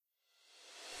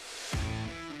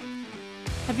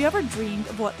Have you ever dreamed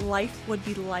of what life would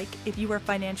be like if you were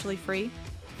financially free?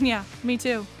 Yeah, me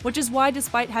too. Which is why,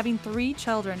 despite having 3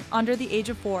 children under the age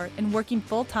of 4 and working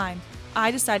full-time, I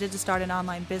decided to start an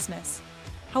online business.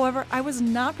 However, I was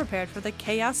not prepared for the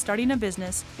chaos starting a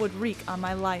business would wreak on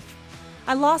my life.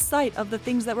 I lost sight of the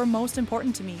things that were most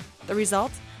important to me. The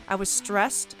result? I was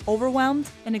stressed, overwhelmed,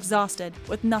 and exhausted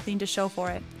with nothing to show for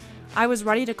it. I was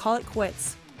ready to call it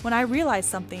quits when I realized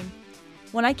something.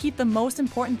 When I keep the most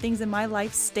important things in my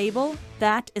life stable,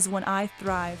 that is when I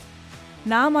thrive.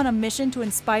 Now I'm on a mission to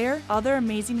inspire other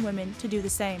amazing women to do the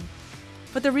same.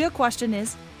 But the real question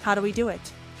is, how do we do it?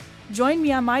 Join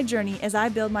me on my journey as I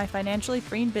build my financially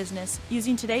freeing business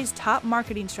using today's top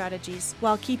marketing strategies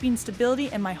while keeping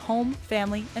stability in my home,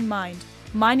 family, and mind.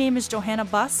 My name is Johanna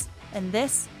Buss, and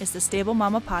this is the Stable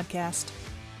Mama Podcast.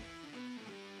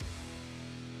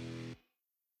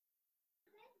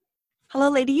 Hello,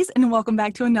 ladies, and welcome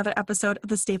back to another episode of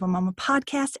the Stable Mama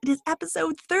Podcast. It is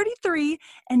episode 33,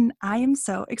 and I am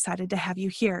so excited to have you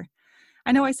here.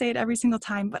 I know I say it every single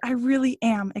time, but I really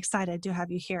am excited to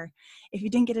have you here. If you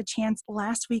didn't get a chance,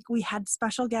 last week we had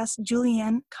special guest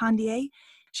Julianne Condier.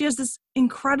 She has this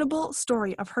incredible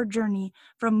story of her journey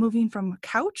from moving from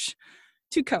couch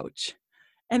to coach.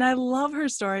 And I love her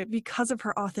story because of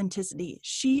her authenticity.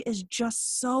 She is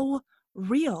just so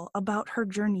real about her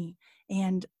journey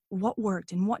and what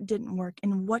worked and what didn't work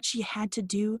and what she had to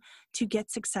do to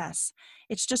get success.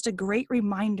 It's just a great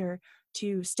reminder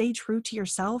to stay true to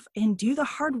yourself and do the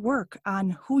hard work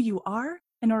on who you are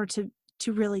in order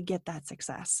to really get that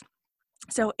success.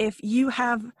 So if you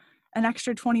have an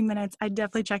extra 20 minutes, I'd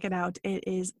definitely check it out. It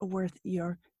is worth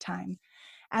your time.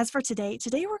 As for today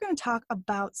we're going to talk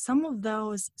about some of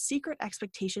those secret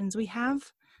expectations we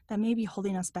have that may be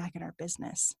holding us back in our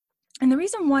business. And the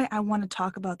reason why I want to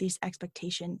talk about these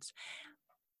expectations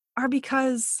are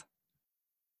because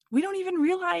we don't even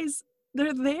realize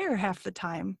they're there half the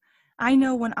time. I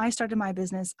know when I started my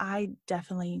business, I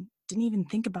definitely didn't even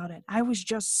think about it. I was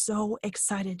just so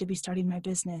excited to be starting my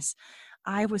business.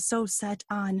 I was so set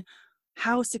on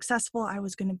how successful I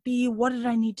was going to be. What did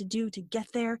I need to do to get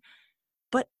there?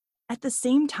 But at the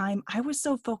same time, I was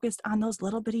so focused on those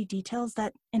little bitty details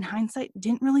that in hindsight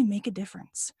didn't really make a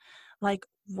difference. Like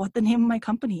what the name of my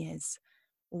company is,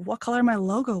 what color my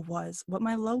logo was, what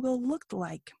my logo looked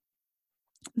like,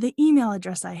 the email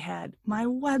address I had, my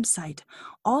website,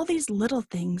 all these little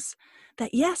things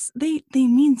that, yes, they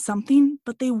mean something,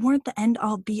 but they weren't the end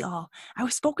all be all. I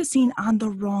was focusing on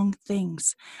the wrong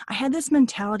things. I had this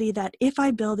mentality that if I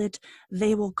build it,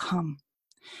 they will come.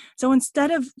 So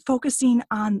instead of focusing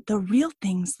on the real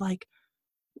things like,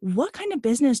 what kind of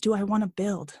business do I want to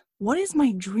build? What is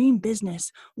my dream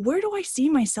business? Where do I see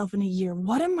myself in a year?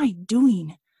 What am I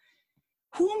doing?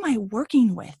 Who am I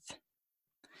working with?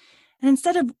 And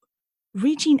instead of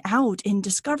reaching out and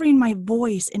discovering my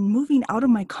voice and moving out of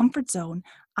my comfort zone,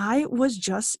 I was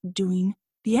just doing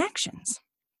the actions.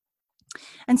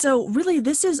 And so really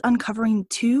this is uncovering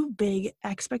 2 big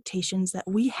expectations that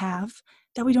we have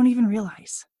that we don't even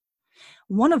realize.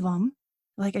 One of them,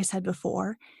 like I said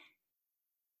before,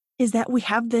 is that we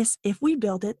have this, if we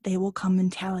build it, they will come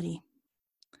mentality,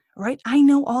 right? I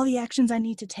know all the actions I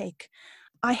need to take.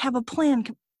 I have a plan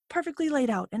perfectly laid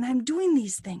out and I'm doing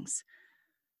these things.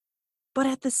 But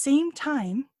at the same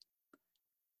time,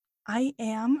 I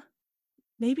am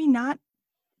maybe not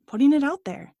putting it out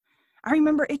there. I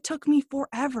remember it took me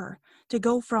forever to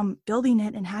go from building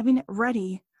it and having it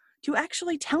ready to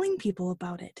actually telling people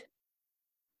about it.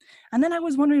 And then I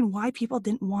was wondering why people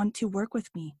didn't want to work with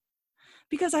me.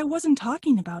 Because I wasn't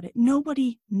talking about it.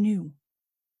 Nobody knew.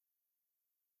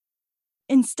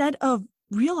 Instead of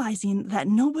realizing that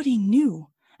nobody knew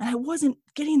and I wasn't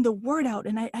getting the word out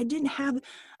and I didn't have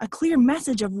a clear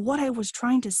message of what I was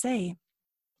trying to say,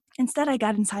 instead I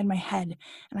got inside my head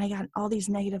and I got all these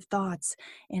negative thoughts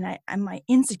and my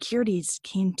insecurities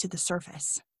came to the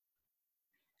surface.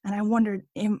 And I wondered,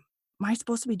 am I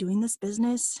supposed to be doing this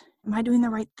business? Am I doing the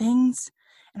right things?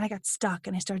 And I got stuck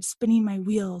and I started spinning my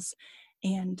wheels.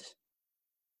 And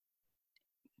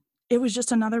it was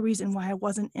just another reason why I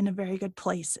wasn't in a very good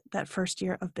place that first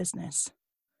year of business.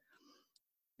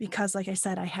 Because like I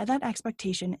said, I had that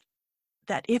expectation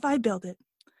that if I build it,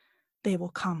 they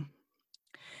will come.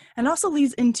 And also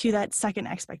leads into that second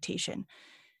expectation.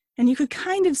 And you could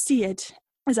kind of see it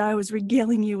as I was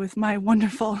regaling you with my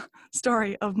wonderful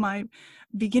story of my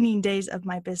beginning days of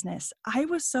my business. I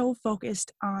was so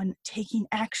focused on taking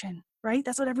action, right?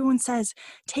 That's what everyone says.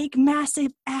 Take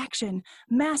massive action,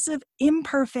 massive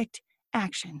imperfect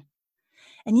action.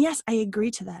 And yes, I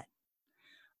agree to that.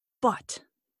 But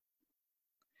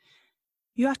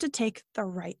you have to take the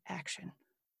right action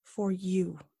for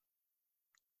you,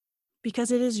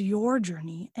 because it is your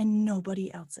journey and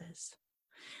nobody else's.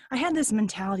 I had this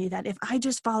mentality that if I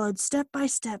just followed step by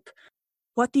step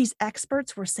what these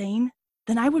experts were saying,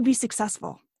 then I would be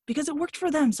successful because it worked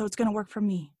for them, so it's going to work for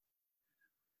me.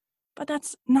 But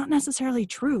that's not necessarily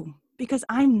true because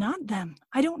I'm not them.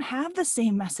 I don't have the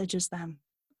same message as them.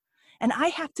 And I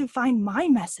have to find my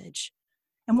message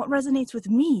and what resonates with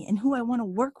me and who I want to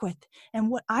work with and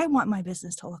what I want my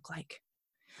business to look like.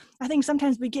 I think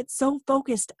sometimes we get so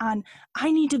focused on,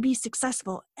 I need to be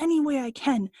successful any way I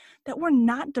can, that we're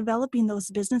not developing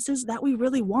those businesses that we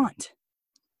really want.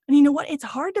 And you know what? It's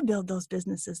hard to build those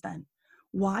businesses then.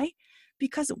 Why?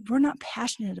 Because we're not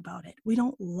passionate about it. We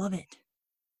don't love it.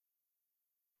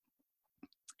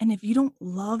 And if you don't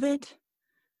love it,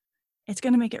 it's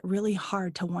going to make it really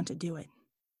hard to want to do it,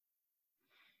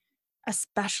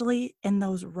 especially in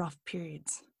those rough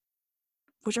periods,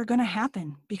 which are going to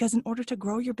happen because in order to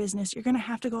grow your business, you're going to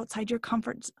have to go outside your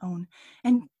comfort zone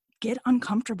and get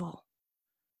uncomfortable,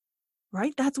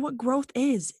 right? That's what growth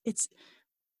is. It's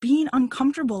being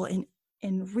uncomfortable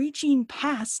and reaching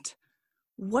past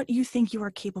what you think you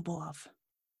are capable of.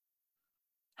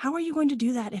 How are you going to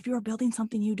do that if you are building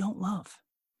something you don't love?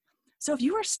 So if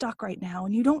you are stuck right now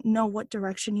and you don't know what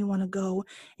direction you want to go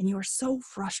and you are so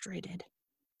frustrated,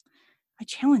 I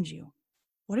challenge you.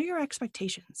 What are your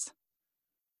expectations?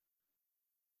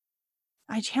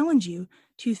 I challenge you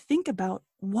to think about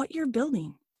what you're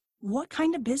building. What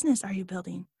kind of business are you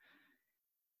building?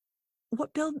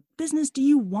 What business do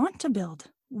you want to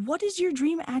build? What does your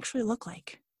dream actually look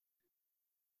like?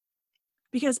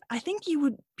 Because I think you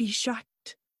would be shocked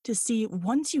to see,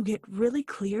 once you get really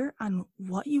clear on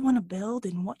what you want to build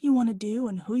and what you want to do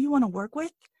and who you want to work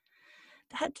with,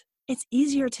 that it's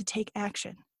easier to take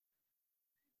action.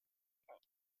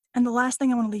 And the last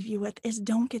thing I want to leave you with is,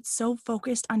 don't get so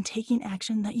focused on taking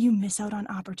action that you miss out on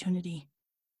opportunity.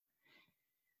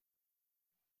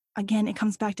 Again, it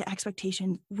comes back to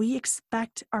expectation. We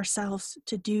expect ourselves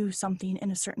to do something in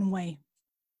a certain way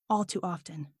all too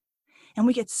often. And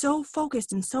we get so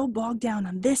focused and so bogged down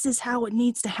on, this is how it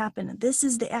needs to happen, and this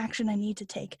is the action I need to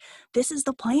take, this is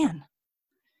the plan,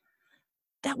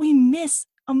 that we miss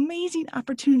amazing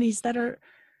opportunities that are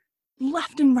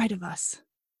left and right of us,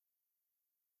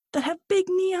 that have big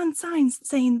neon signs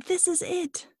saying, this is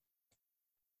it.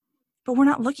 But we're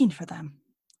not looking for them.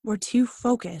 We're too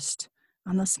focused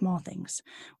on the small things.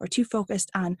 We're too focused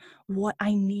on what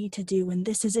I need to do, and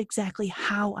this is exactly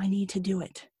how I need to do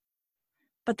it.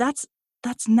 But that's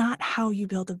not how you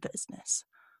build a business.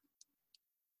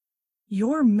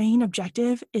 Your main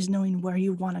objective is knowing where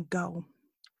you want to go.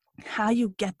 How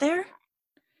you get there,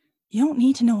 you don't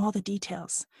need to know all the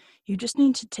details. You just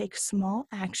need to take small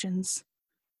actions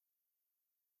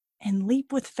and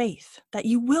leap with faith that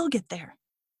you will get there,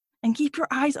 and keep your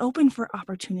eyes open for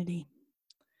opportunity.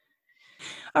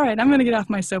 All right, I'm going to get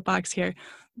off my soapbox here.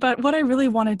 But what I really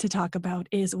wanted to talk about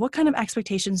is, what kind of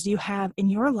expectations do you have in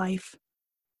your life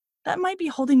that might be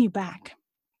holding you back?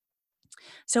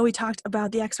 So we talked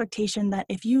about the expectation that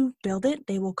if you build it,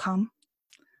 they will come.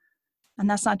 And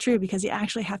that's not true, because you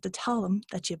actually have to tell them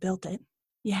that you built it.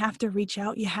 You have to reach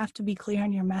out. You have to be clear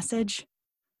on your message.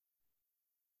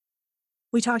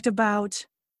 We talked about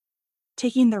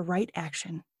taking the right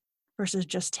action versus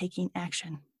just taking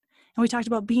action. And we talked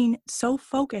about being so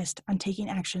focused on taking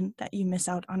action that you miss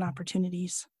out on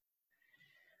opportunities.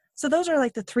 So those are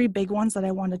like the three big ones that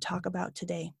I want to talk about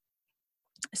today.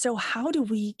 So how do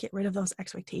we get rid of those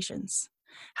expectations?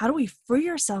 How do we free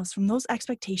ourselves from those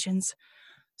expectations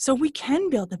so we can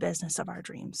build the business of our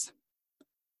dreams?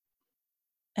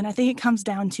 And I think it comes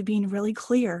down to being really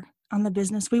clear on the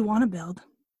business we want to build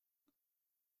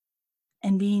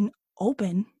and being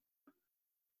open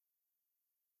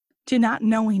to not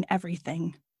knowing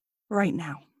everything right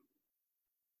now.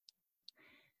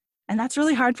 And that's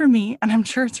really hard for me, and I'm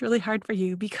sure it's really hard for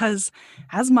you, because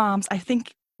as moms, I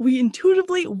think we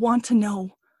intuitively want to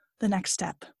know the next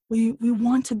step. We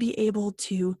want to be able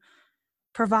to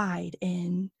provide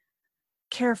and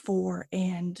care for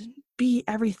and be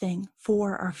everything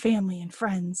for our family and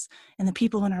friends and the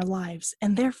people in our lives.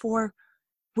 And therefore,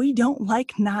 we don't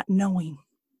like not knowing.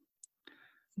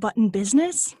 But in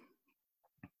business,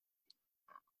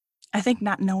 I think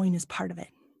not knowing is part of it.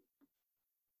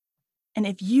 And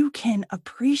if you can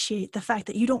appreciate the fact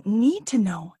that you don't need to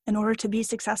know in order to be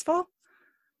successful,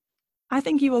 I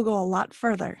think you will go a lot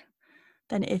further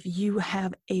than if you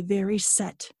have a very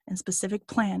set and specific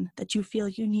plan that you feel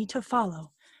you need to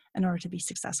follow in order to be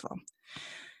successful.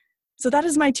 So that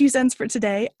is my 2 cents for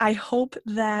today. I hope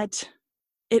that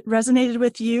it resonated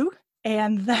with you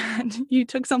and that you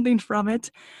took something from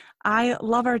it. I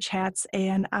love our chats,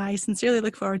 and I sincerely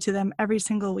look forward to them every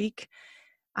single week.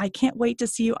 I can't wait to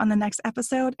see you on the next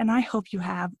episode, and I hope you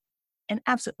have an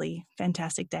absolutely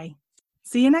fantastic day.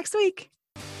 See you next week.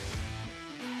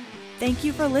 Thank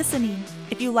you for listening.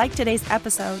 If you liked today's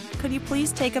episode, could you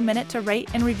please take a minute to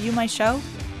rate and review my show?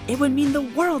 It would mean the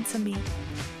world to me.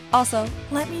 Also,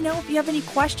 let me know if you have any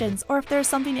questions or if there's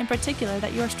something in particular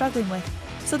that you are struggling with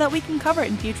so that we can cover it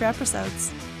in future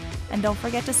episodes. And don't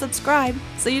forget to subscribe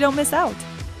so you don't miss out.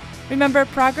 Remember,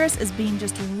 progress is being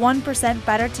just 1%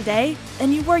 better today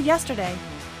than you were yesterday.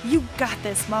 You got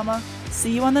this, Mama.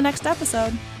 See you on the next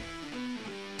episode.